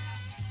that.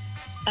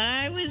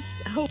 I was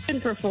hoping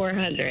for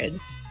 400.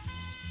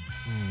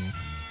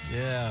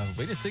 Yeah,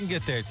 we just didn't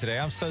get there today.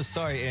 I'm so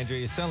sorry, Andrea.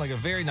 You sound like a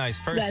very nice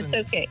person.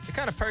 That's okay. The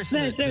kind of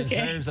person That's that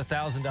okay. deserves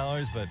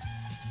 $1,000, but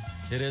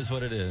it is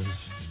what it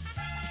is.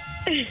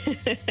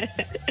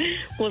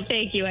 Well,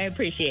 thank you. I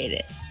appreciate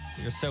it.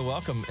 You're so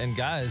welcome. And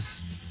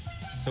guys,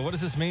 so what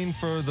does this mean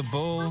for the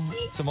bull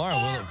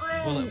tomorrow?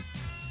 Will it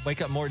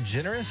wake up more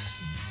generous?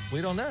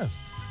 We don't know.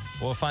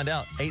 We'll find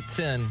out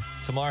 8:10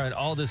 tomorrow and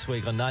all this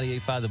week on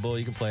 98.5 The Bull.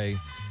 You can play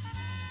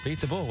Beat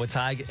the Bull with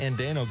Tig and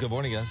Daniel. Good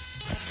morning, guys.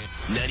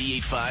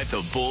 98.5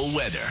 The Bull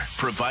weather,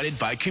 provided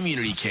by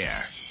Community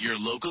Care, your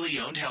locally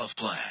owned health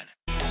plan.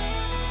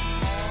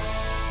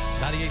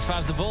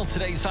 98.5 The Bull,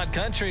 today's Hot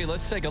Country.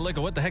 Let's take a look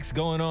at what the heck's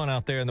going on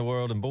out there in the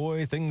world. And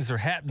boy, things are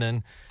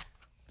happening.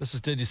 This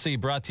is Did You See?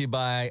 Brought to you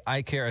by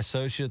Eye Care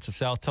Associates of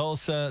South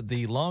Tulsa.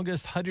 The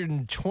longest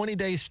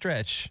 120-day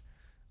stretch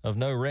of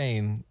no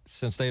rain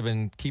since they've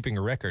been keeping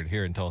a record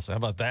here in Tulsa. How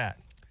about that?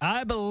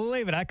 I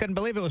believe it. I couldn't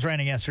believe it was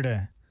raining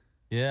yesterday.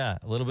 Yeah,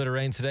 a little bit of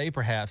rain today,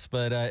 perhaps,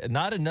 but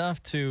not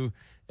enough to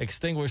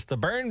extinguish the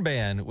burn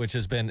ban, which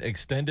has been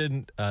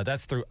extended.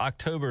 That's through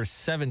October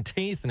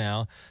 17th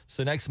now.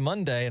 So next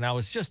Monday, and I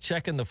was just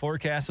checking the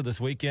forecast of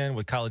this weekend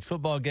with college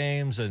football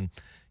games, and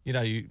you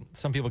know,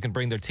 some people can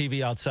bring their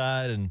TV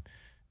outside and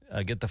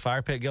get the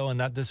fire pit going.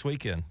 Not this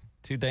weekend.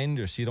 Too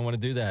dangerous. You don't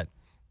want to do that.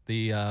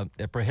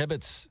 It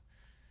prohibits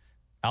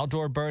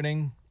outdoor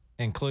burning,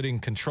 including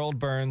controlled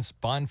burns,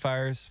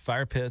 bonfires,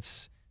 fire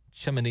pits,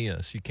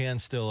 chimeneas. You can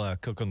still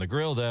cook on the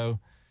grill, though.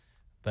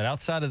 But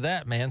outside of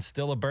that, man,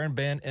 still a burn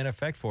ban in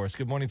effect for us.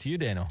 Good morning to you,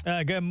 Daniel.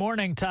 Good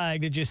morning, Ty.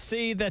 Did you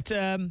see that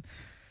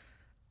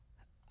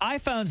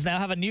iPhones now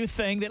have a new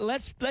thing that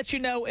lets you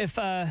know if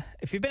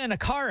you've been in a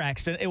car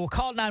accident, it will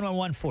call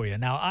 911 for you.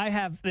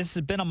 Now, this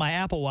has been on my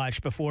Apple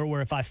Watch before,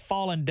 where if I've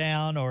fallen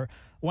down, or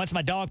once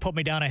my dog pulled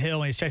me down a hill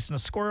when he's chasing a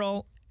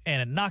squirrel, and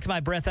it knocked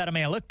my breath out of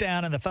me. I looked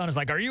down, and the phone is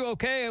like, "Are you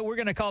okay? We're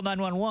going to call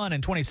 911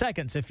 in 20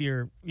 seconds if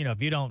you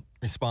don't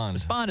respond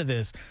to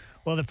this."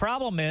 Well, the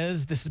problem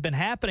is this has been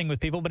happening with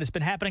people, but it's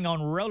been happening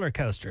on roller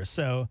coasters.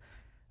 So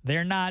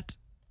they're not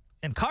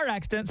in car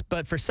accidents,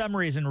 but for some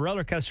reason,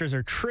 roller coasters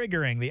are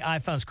triggering the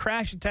iPhone's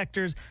crash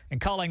detectors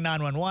and calling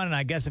 911. And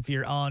I guess if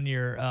you're on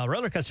your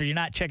roller coaster, you're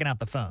not checking out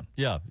the phone.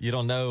 Yeah, you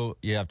don't know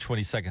you have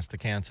 20 seconds to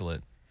cancel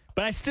it.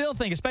 But I still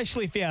think,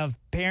 especially if you have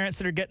parents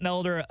that are getting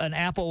older, an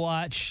Apple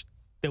Watch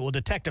that will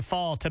detect a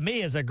fall, to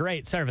me, is a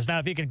great service. Now,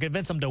 if you can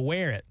convince them to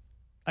wear it.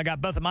 I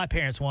got both of my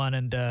parents one,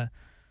 and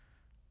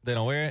they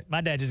don't wear it? My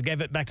dad just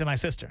gave it back to my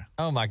sister.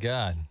 Oh, my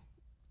God.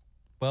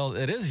 Well,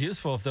 it is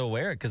useful if they'll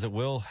wear it, because it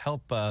will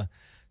help. I've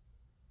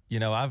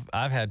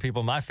had people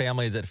in my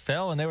family that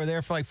fell, and they were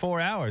there for like 4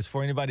 hours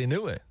before anybody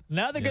knew it.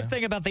 Another good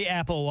thing about the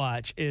Apple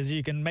Watch is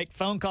you can make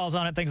phone calls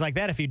on it, things like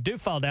that, if you do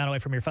fall down away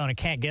from your phone and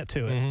can't get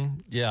to it. Mm-hmm.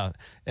 Yeah.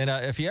 And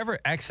if you ever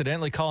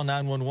accidentally call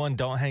 911,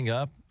 don't hang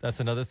up. That's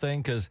another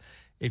thing, because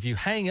if you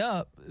hang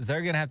up,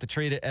 they're going to have to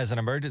treat it as an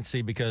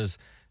emergency, because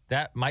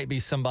that might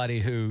be somebody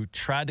who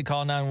tried to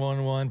call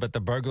 911, but the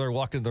burglar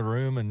walked into the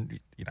room and,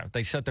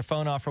 they shut their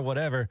phone off or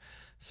whatever.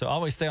 So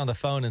always stay on the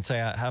phone and say,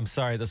 I'm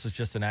sorry, this was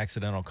just an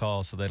accidental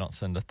call, so they don't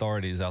send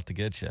authorities out to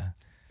get you.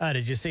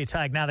 Did you see,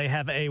 Tig? Now they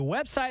have a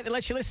website that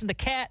lets you listen to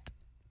cat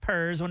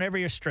purrs whenever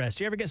you're stressed.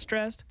 Do you ever get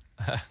stressed?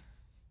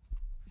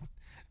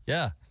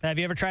 Yeah. Have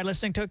you ever tried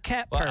listening to a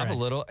cat purr? Well, I'm a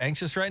little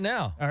anxious right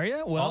now. Are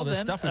you? Well, all this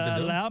stuff we've been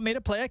doing. Allow me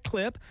to play a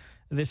clip.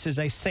 This is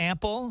a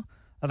sample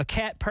of a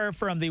cat purr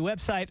from the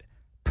website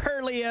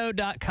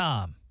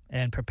Purleo.com.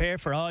 And prepare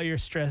for all your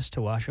stress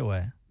to wash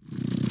away.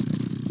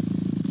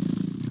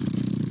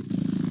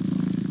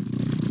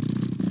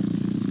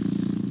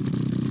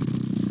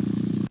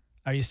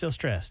 Are you still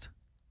stressed?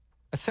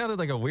 It sounded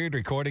like a weird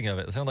recording of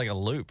it. It sounded like a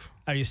loop.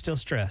 Are you still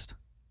stressed?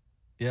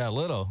 Yeah, a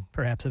little.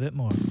 Perhaps a bit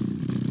more.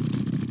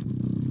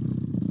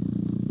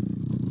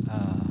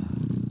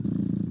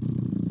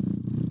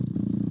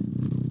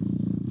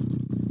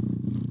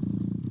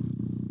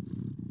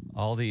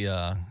 all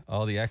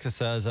the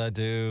exercise I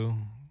do,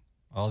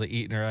 all the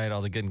eating right,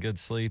 all the getting good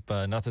sleep,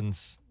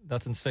 nothing's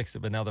fixed it.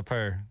 But now the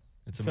purr,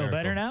 it's a Feel miracle.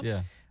 better now?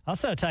 Yeah.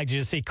 Also, tagged you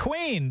to see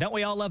Queen. Don't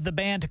we all love the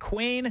band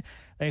Queen?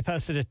 They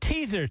posted a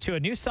teaser to a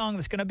new song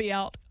that's going to be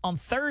out on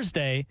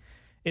Thursday.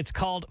 It's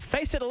called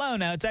Face It Alone.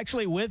 Now, it's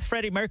actually with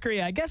Freddie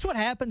Mercury. I guess what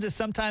happens is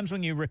sometimes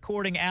when you're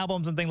recording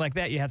albums and things like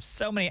that, you have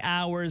so many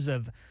hours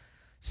of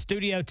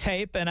studio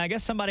tape, and I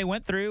guess somebody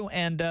went through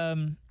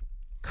and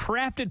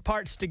crafted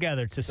parts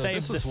together to save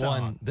the song. This was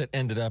one that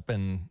ended up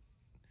in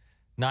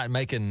not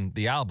making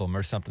the album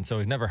or something, so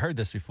we've never heard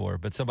this before,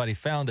 but somebody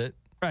found it.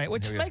 Right,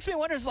 which makes me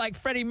wonder, is like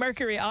Freddie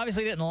Mercury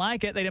obviously didn't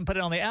like it. They didn't put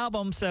it on the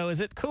album, so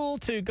is it cool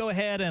to go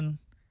ahead and,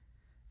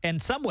 in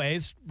some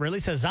ways,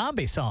 release a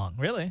zombie song,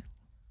 really?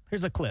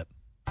 Here's a clip.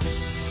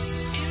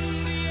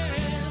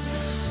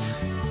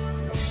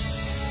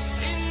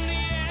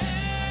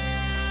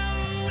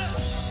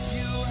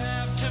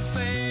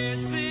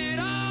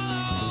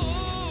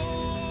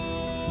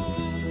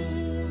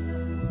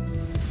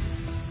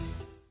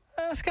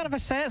 It's kind of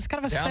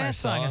a sad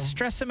song. It's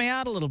stressing me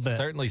out a little bit.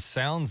 Certainly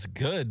sounds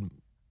good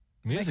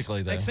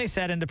musically, though. Makes me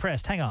sad and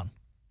depressed. Hang on.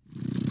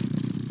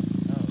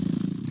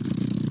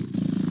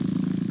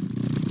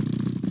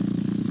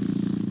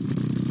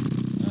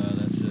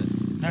 That's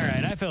it. All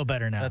right, I feel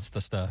better now. That's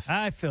the stuff.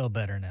 I feel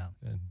better now.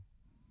 Good.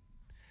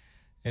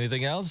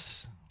 Anything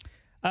else?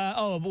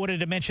 I wanted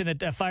to mention that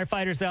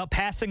firefighters out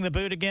passing the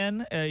boot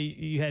again.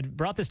 You had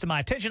brought this to my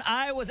attention.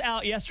 I was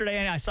out yesterday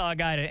and I saw a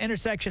guy at an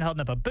intersection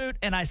holding up a boot,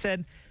 and I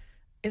said,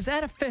 is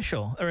that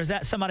official, or is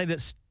that somebody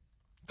that's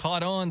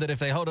caught on that if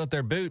they hold up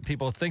their boot,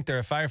 people think they're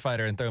a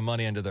firefighter and throw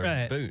money into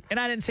their boot? And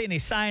I didn't see any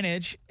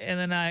signage.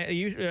 And then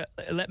you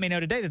let me know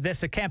today that this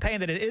is a campaign,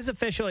 that it is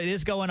official. It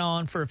is going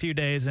on for a few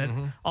days,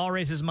 and it all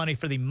raises money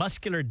for the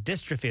Muscular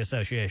Dystrophy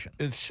Association.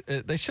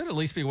 They should at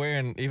least be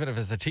wearing, even if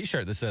it's a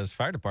T-shirt that says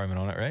fire department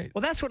on it, right?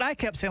 Well, that's what I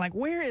kept saying.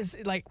 Where's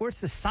the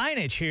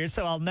signage here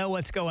so I'll know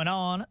what's going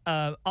on?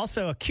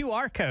 Also, a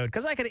QR code,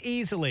 because I could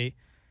easily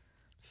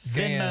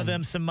Venmo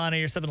them some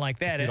money or something like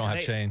that. You don't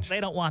have change. They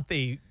don't want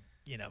the,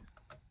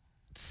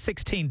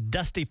 16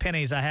 dusty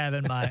pennies I have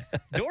in my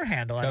door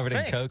handle. Covered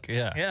in Coke,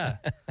 yeah.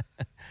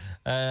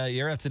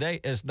 You're up to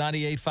date. It's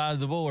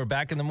 98.5 The Bull. We're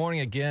back in the morning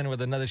again with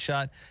another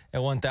shot at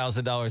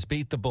 $1,000.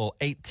 Beat the Bull,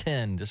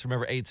 8:10. Just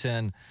remember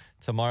 8:10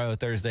 tomorrow,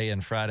 Thursday,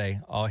 and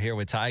Friday. All here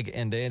with Tig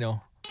and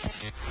Daniel.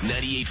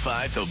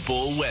 98.5 The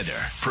Bull weather,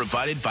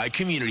 provided by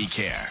Community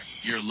Care,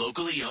 your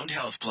locally owned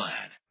health plan.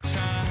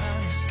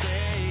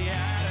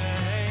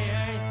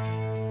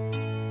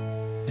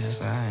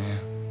 Yes, I am.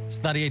 It's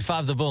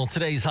 98.5 The Bull.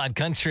 Today's Hot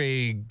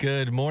Country.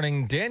 Good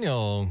morning,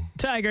 Daniel.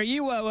 Tiger, are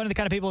you one of the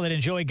kind of people that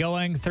enjoy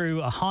going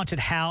through a haunted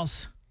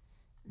house?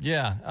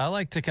 Yeah, I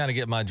like to kind of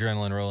get my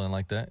adrenaline rolling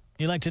like that.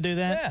 You like to do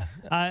that?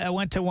 Yeah. I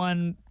went to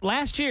one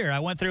last year. I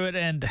went through it,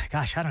 and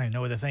gosh, I don't even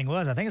know where the thing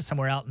was. I think it's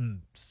somewhere out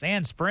in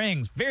Sand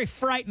Springs. Very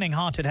frightening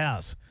haunted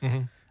house.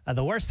 Mm-hmm.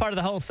 The worst part of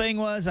the whole thing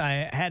was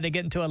I had to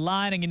get into a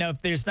line, and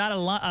if there's not a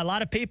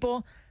lot of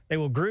people, they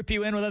will group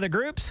you in with other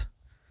groups.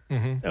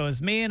 Mm-hmm. So it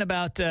was me and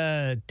about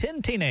 10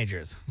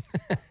 teenagers.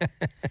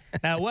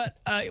 Now,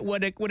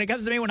 when it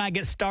comes to me, when I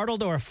get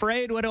startled or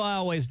afraid, what do I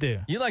always do?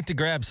 You like to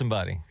grab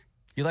somebody.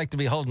 You like to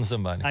be holding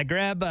somebody. I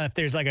grab, if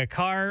there's like a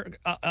car,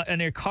 a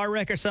near car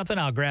wreck or something,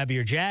 I'll grab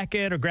your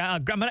jacket or I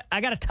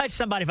got to touch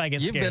somebody if I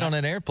get scared. You've been on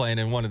an airplane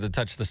and wanted to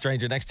touch the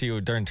stranger next to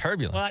you during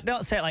turbulence. Well,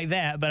 don't say it like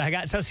that, but I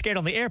got so scared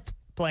on the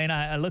airplane,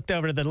 I looked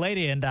over to the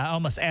lady and I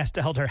almost asked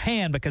to hold her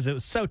hand because it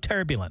was so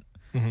turbulent.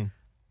 Mm-hmm.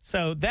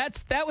 So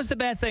that was the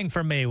bad thing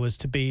for me, was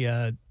to be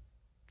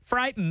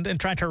frightened and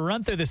trying to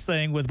run through this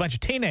thing with a bunch of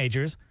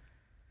teenagers.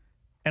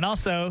 And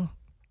also,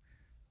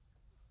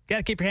 got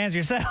to keep your hands to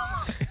yourself.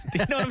 Do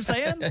you know what I'm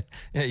saying?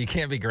 Yeah, you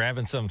can't be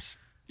grabbing some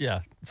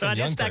young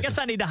person. I guess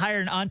I need to hire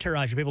an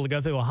entourage of people to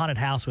go through a haunted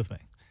house with me.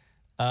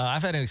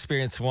 I've had an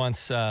experience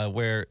once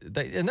where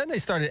then they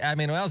started. I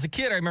mean, when I was a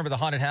kid, I remember the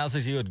haunted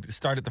houses. You would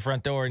start at the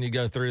front door and you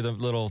go through the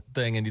little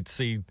thing and you'd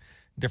see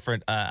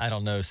different,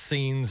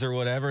 scenes or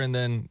whatever, and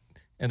then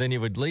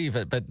you would leave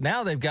it. But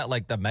now they've got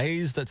like the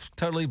maze that's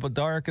totally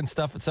dark and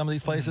stuff at some of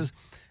these places.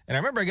 Mm-hmm. And I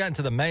remember I got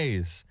into the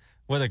maze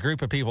with a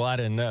group of people I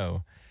didn't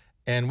know.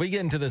 And we get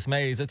into this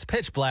maze. It's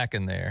pitch black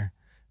in there.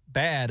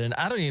 Bad. And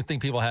I don't even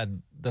think people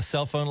had the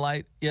cell phone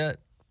light yet.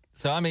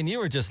 So, I mean, you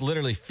were just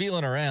literally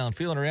feeling around.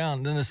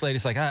 And then this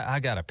lady's like, I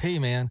got to pee,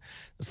 man.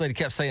 This lady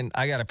kept saying,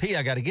 I got to pee.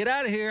 I got to get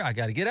out of here. I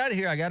got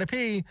to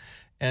pee.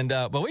 And,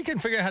 but we couldn't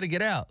figure out how to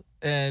get out.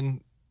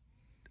 And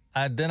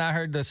then I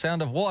heard the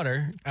sound of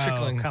water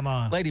trickling. Oh, come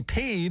on. Lady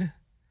peed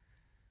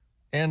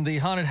in the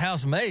haunted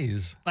house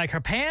maze. Like her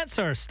pants,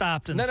 or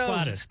stopped and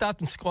squatted? No,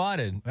 stopped and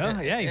squatted.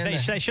 Well, yeah, they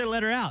should have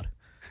let her out.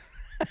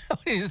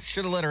 You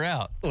should have let her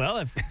out.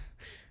 Well,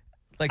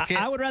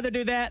 I would rather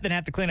do that than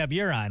have to clean up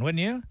urine, wouldn't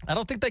you? I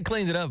don't think they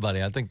cleaned it up,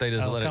 buddy. I think they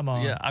just let it. Come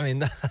on. Yeah, I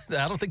mean,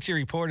 I don't think she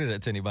reported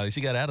it to anybody.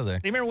 She got out of there.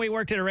 Do you remember we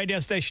worked at a radio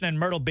station in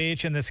Myrtle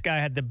Beach, and this guy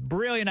had the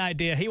brilliant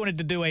idea. He wanted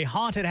to do a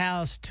haunted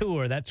house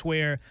tour. That's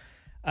where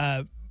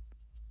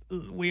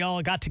we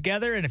all got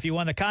together, and if you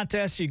won the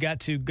contest, you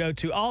got to go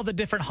to all the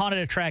different haunted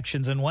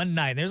attractions in one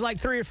night. There's like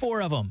 3 or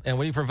 4 of them. And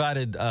we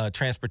provided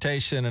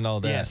transportation and all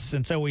that. Yes,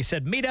 and so we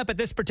said meet up at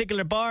this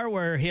particular bar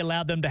where he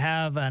allowed them to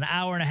have an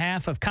hour and a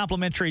half of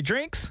complimentary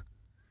drinks.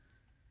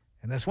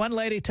 And this one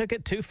lady took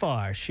it too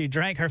far. She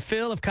drank her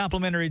fill of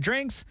complimentary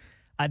drinks.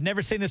 I'd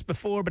never seen this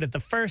before, but at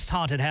the first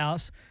haunted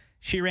house,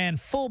 she ran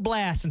full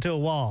blast into a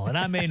wall. And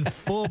I mean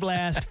full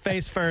blast,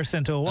 face first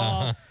into a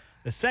wall. Uh-huh.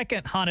 The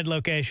second haunted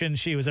location,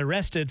 she was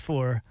arrested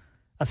for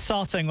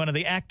assaulting one of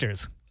the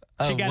actors.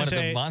 She got one into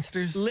of the a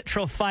monsters?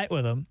 literal fight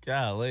with him.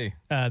 Golly.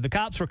 The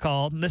cops were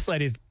called, and this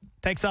lady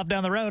takes off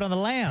down the road on the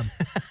lam.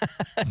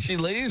 She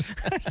leaves?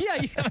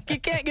 Yeah, you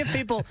can't give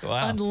people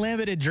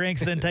unlimited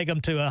drinks, then take them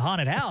to a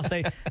haunted house.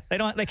 They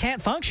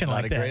can't function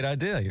like that. Not a great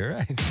idea. You're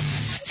right.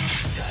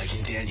 Doug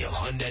and Daniel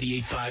on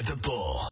 98.5 The Bull.